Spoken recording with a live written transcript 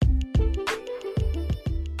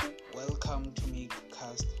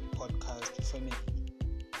family.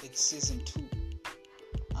 It's season 2.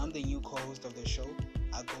 I'm the new co-host of the show.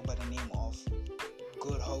 I go by the name of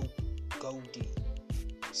Good Hope Goldie.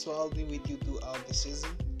 So I'll be with you throughout the season.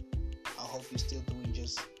 I hope you're still doing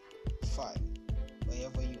just fine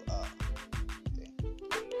wherever you